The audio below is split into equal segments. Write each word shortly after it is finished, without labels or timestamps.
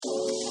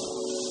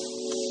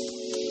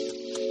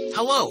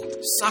Hello,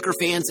 soccer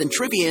fans and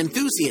trivia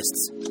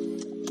enthusiasts.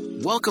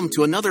 Welcome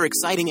to another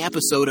exciting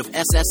episode of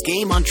SS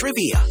Game on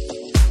Trivia.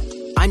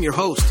 I'm your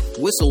host,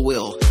 Whistle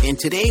Will, and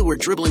today we're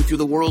dribbling through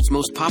the world's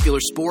most popular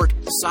sport,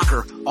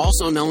 soccer,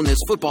 also known as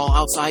football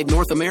outside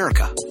North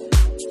America.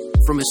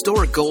 From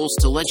historic goals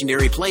to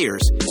legendary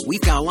players,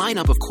 we've got a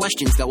lineup of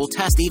questions that will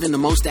test even the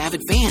most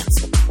avid fans.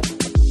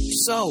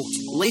 So,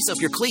 lace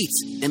up your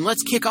cleats, and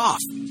let's kick off.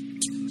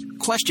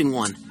 Question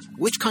 1.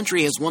 Which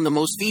country has won the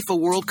most FIFA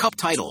World Cup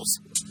titles?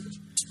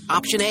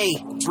 Option A,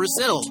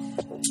 Brazil.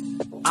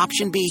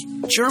 Option B,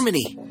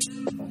 Germany.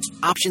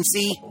 Option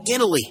C,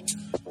 Italy.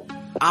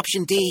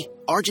 Option D,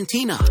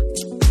 Argentina.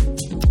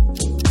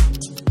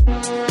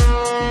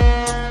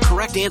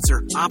 Correct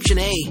answer, option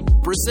A,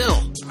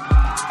 Brazil.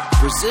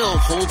 Brazil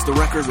holds the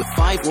record with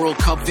 5 World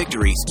Cup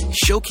victories,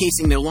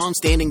 showcasing their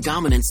long-standing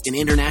dominance in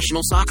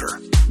international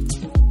soccer.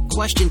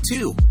 Question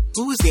 2.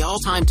 Who is the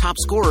all-time top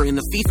scorer in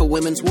the FIFA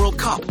Women's World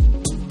Cup?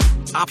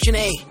 Option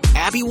A,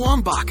 Abby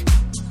Wambach.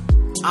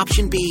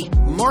 Option B,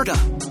 Marta.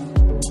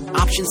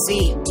 Option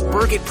C,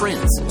 Birgit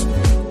Prinz.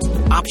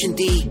 Option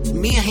D,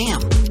 Mia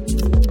Hamm.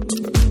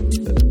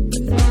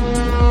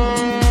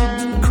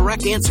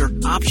 Correct answer,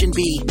 option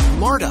B,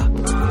 Marta.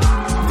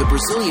 The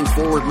Brazilian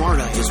forward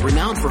Marta is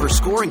renowned for her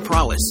scoring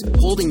prowess,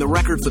 holding the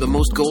record for the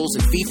most goals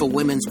in FIFA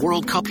Women's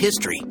World Cup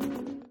history.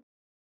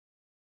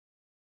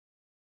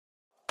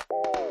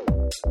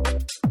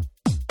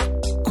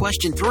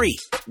 Question 3.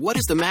 What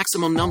is the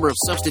maximum number of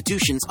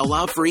substitutions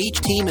allowed for each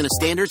team in a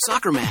standard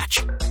soccer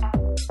match?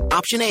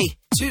 Option A,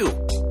 2.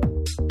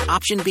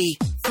 Option B,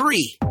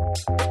 3.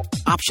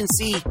 Option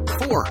C,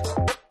 4.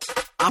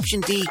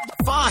 Option D,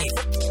 5.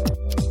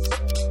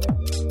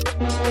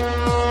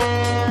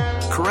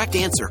 Correct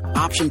answer,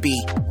 option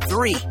B,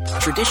 3.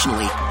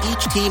 Traditionally,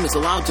 each team is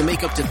allowed to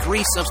make up to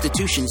 3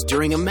 substitutions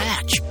during a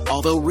match,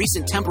 although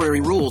recent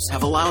temporary rules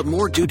have allowed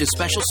more due to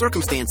special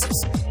circumstances.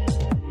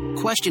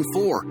 Question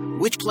 4.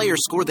 Which player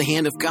scored the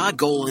Hand of God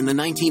goal in the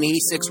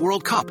 1986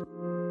 World Cup?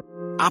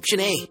 Option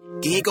A,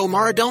 Diego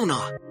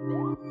Maradona.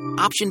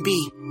 Option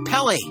B,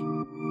 Pelé.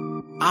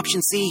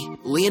 Option C,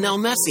 Lionel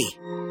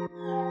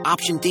Messi.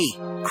 Option D,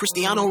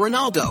 Cristiano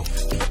Ronaldo.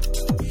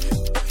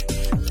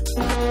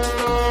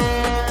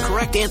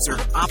 Correct answer,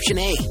 option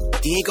A,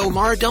 Diego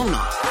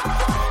Maradona.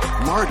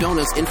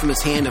 Maradona's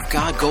infamous Hand of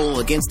God goal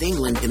against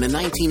England in the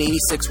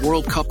 1986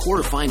 World Cup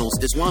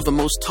quarterfinals is one of the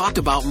most talked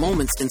about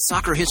moments in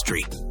soccer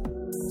history.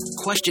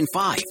 Question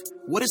 5.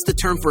 What is the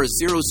term for a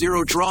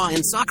 0-0 draw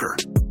in soccer?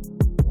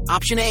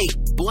 Option A,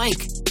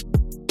 blank.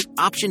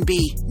 Option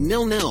B,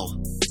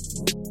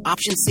 0-0.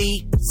 Option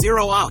C,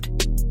 0 out.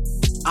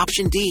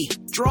 Option D,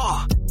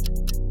 draw.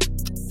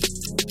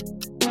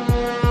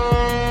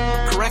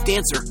 Correct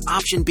answer,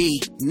 option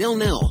B,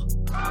 0-0.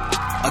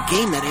 A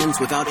game that ends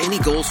without any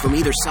goals from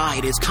either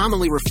side is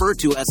commonly referred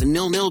to as a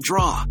 0-0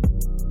 draw.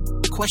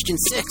 Question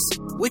 6.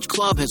 Which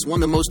club has won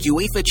the most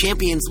UEFA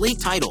Champions League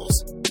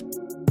titles?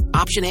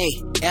 Option A,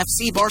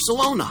 FC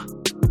Barcelona.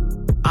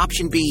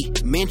 Option B,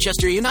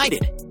 Manchester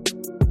United.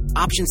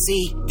 Option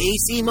C,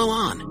 AC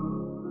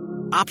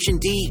Milan. Option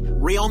D,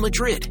 Real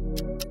Madrid.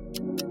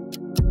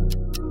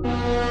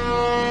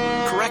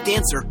 Correct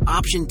answer,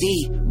 option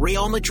D,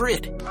 Real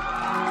Madrid.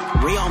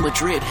 Real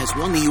Madrid has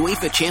won the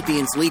UEFA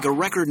Champions League a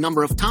record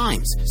number of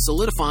times,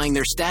 solidifying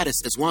their status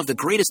as one of the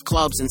greatest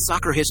clubs in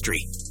soccer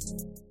history.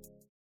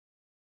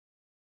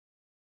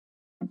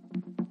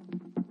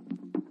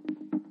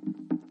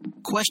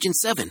 Question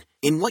 7.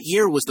 In what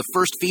year was the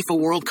first FIFA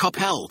World Cup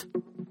held?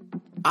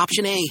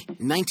 Option A,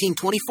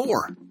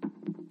 1924.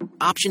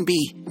 Option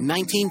B,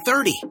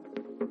 1930.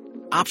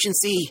 Option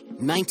C,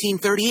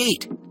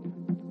 1938.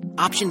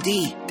 Option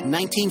D,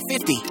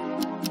 1950.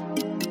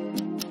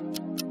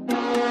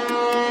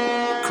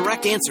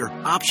 Correct answer,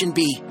 option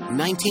B,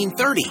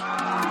 1930.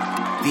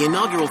 The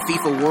inaugural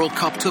FIFA World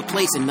Cup took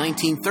place in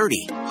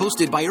 1930,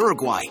 hosted by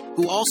Uruguay,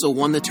 who also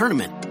won the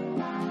tournament.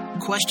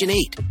 Question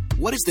 8.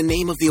 What is the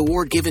name of the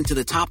award given to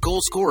the top goal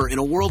scorer in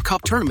a World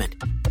Cup tournament?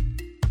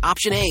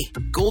 Option A,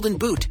 Golden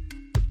Boot.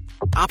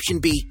 Option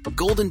B,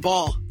 Golden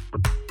Ball.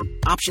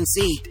 Option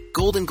C,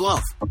 Golden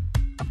Glove.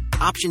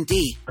 Option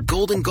D,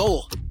 Golden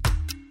Goal.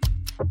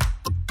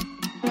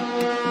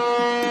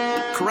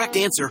 Correct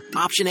answer,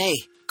 option A,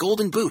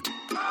 Golden Boot.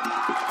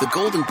 The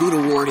Golden Boot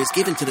Award is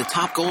given to the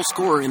top goal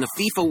scorer in the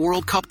FIFA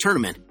World Cup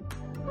tournament.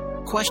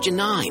 Question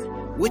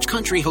 9. Which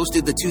country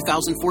hosted the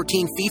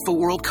 2014 FIFA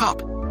World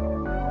Cup?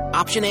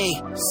 Option A,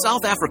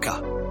 South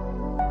Africa.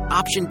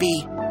 Option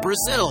B,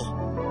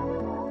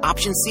 Brazil.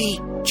 Option C,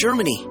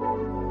 Germany.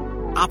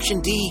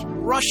 Option D,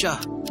 Russia.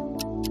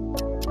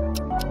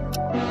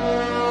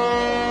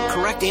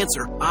 Correct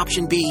answer,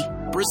 option B,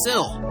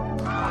 Brazil.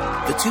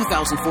 The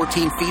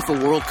 2014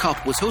 FIFA World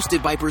Cup was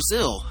hosted by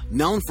Brazil,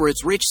 known for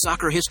its rich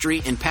soccer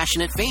history and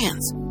passionate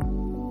fans.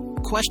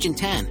 Question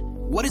 10.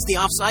 What is the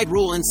offside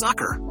rule in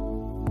soccer?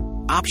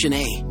 Option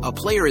A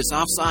player is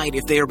offside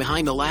if they are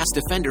behind the last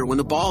defender when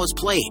the ball is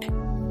played.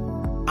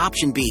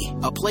 Option B,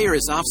 a player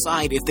is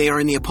offside if they are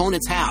in the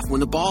opponent's half when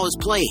the ball is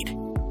played.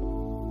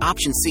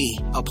 Option C,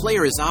 a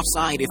player is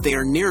offside if they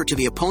are nearer to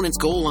the opponent's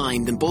goal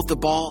line than both the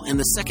ball and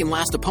the second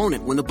last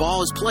opponent when the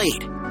ball is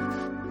played.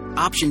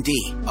 Option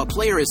D, a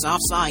player is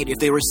offside if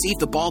they receive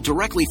the ball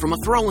directly from a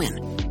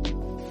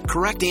throw-in.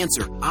 Correct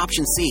answer,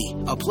 option C,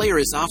 a player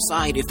is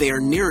offside if they are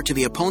nearer to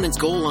the opponent's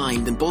goal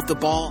line than both the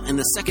ball and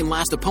the second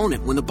last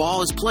opponent when the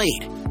ball is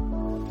played.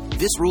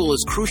 This rule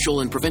is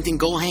crucial in preventing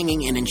goal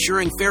hanging and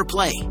ensuring fair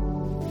play.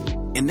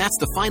 And that's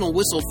the final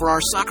whistle for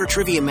our soccer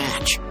trivia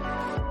match.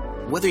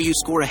 Whether you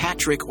scored a hat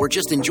trick or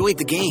just enjoyed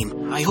the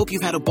game, I hope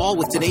you've had a ball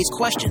with today's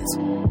questions.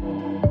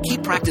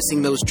 Keep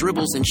practicing those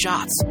dribbles and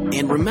shots,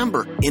 and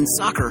remember, in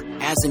soccer,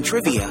 as in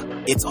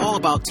trivia, it's all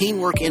about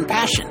teamwork and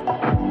passion.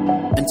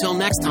 Until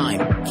next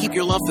time, keep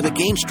your love for the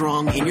game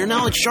strong and your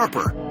knowledge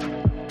sharper.